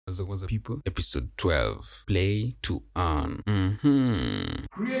What's up, people? Episode 12. Play to earn.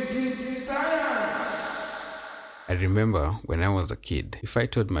 Creative science. I remember when I was a kid, if I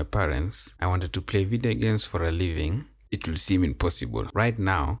told my parents I wanted to play video games for a living, it will seem impossible. Right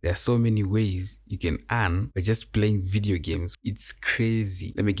now, there are so many ways you can earn by just playing video games. It's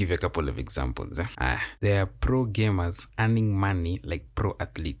crazy. Let me give you a couple of examples. There are pro gamers earning money like pro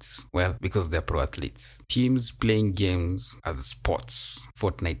athletes. Well, because they're pro athletes. Teams playing games as sports.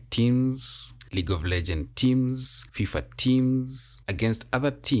 Fortnite teams, League of Legends teams, FIFA teams, against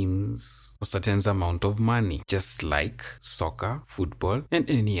other teams for certain amount of money. Just like soccer, football, and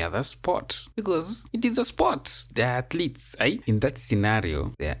any other sport. Because it is a sport. They are athletes, right? In that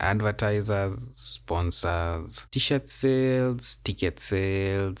scenario, there are advertisers, sponsors, t-shirt sales, ticket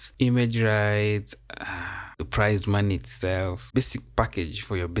sales, image rights, the prize money itself, basic package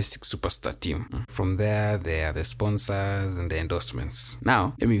for your basic superstar team. From there are the sponsors and the endorsements.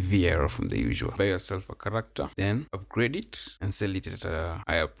 Now, let me veer from the usual. Buy yourself a character, then upgrade it and sell it at a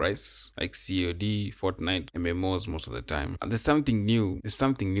higher price, like COD, Fortnite, MMOs most of the time. And there's something new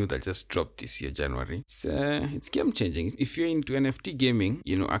that just dropped this year, January. It's game changing. If you're into NFT gaming,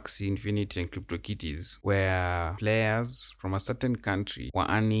 you know Axie Infinity and CryptoKitties, where players from a certain country were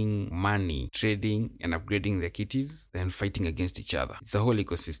earning money, trading and upgrading their kitties, then fighting against each other. It's a whole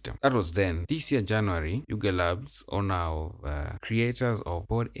ecosystem. That was then. This year, January, Yuga Labs, owner of creators of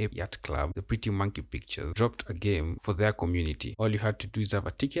Bored Ape Yacht Club, the Pretty Monkey Pictures, dropped a game for their community. All you had to do is have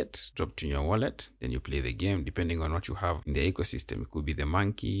a ticket, dropped in your wallet, then you play the game depending on what you have in the ecosystem. It could be the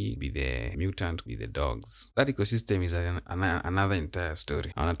monkey, be the mutant, be the dogs. That ecosystem is another entire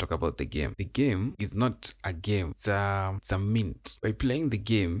story. I want to talk about the game. The game is not a game. It's a mint. By playing the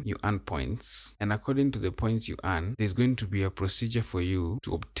game, you earn points, and according to the points you earn, there's going to be a procedure for you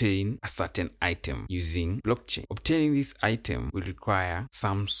to obtain a certain item using blockchain. Obtaining this item will require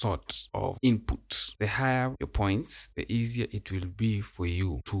some sort of input. The higher your points, the easier it will be for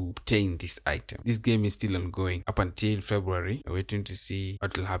you to obtain this item. This game is still ongoing up until February. We're waiting to see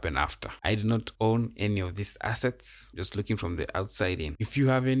what will happen after. I do not own any of these assets, just looking from the outside in. If you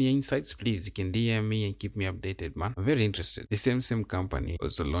have any insights, please, you can DM me and keep me updated, man. I'm very interested. The same company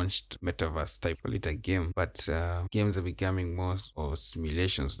also launched Metaverse type, call it a game, but games are becoming more of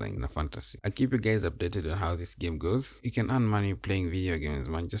simulations than a fantasy. I'll keep you guys updated on how this game goes. You can earn money playing video games,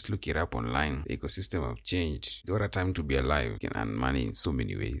 man. Just look it up online. The ecosystem have changed. It's what a time to be alive. You can earn money in so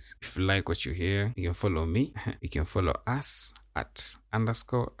many ways. If you like what you hear, you can follow me. You can follow us at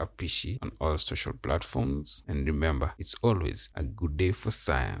 _Apishi on all social platforms. And remember, it's always a good day for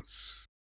science.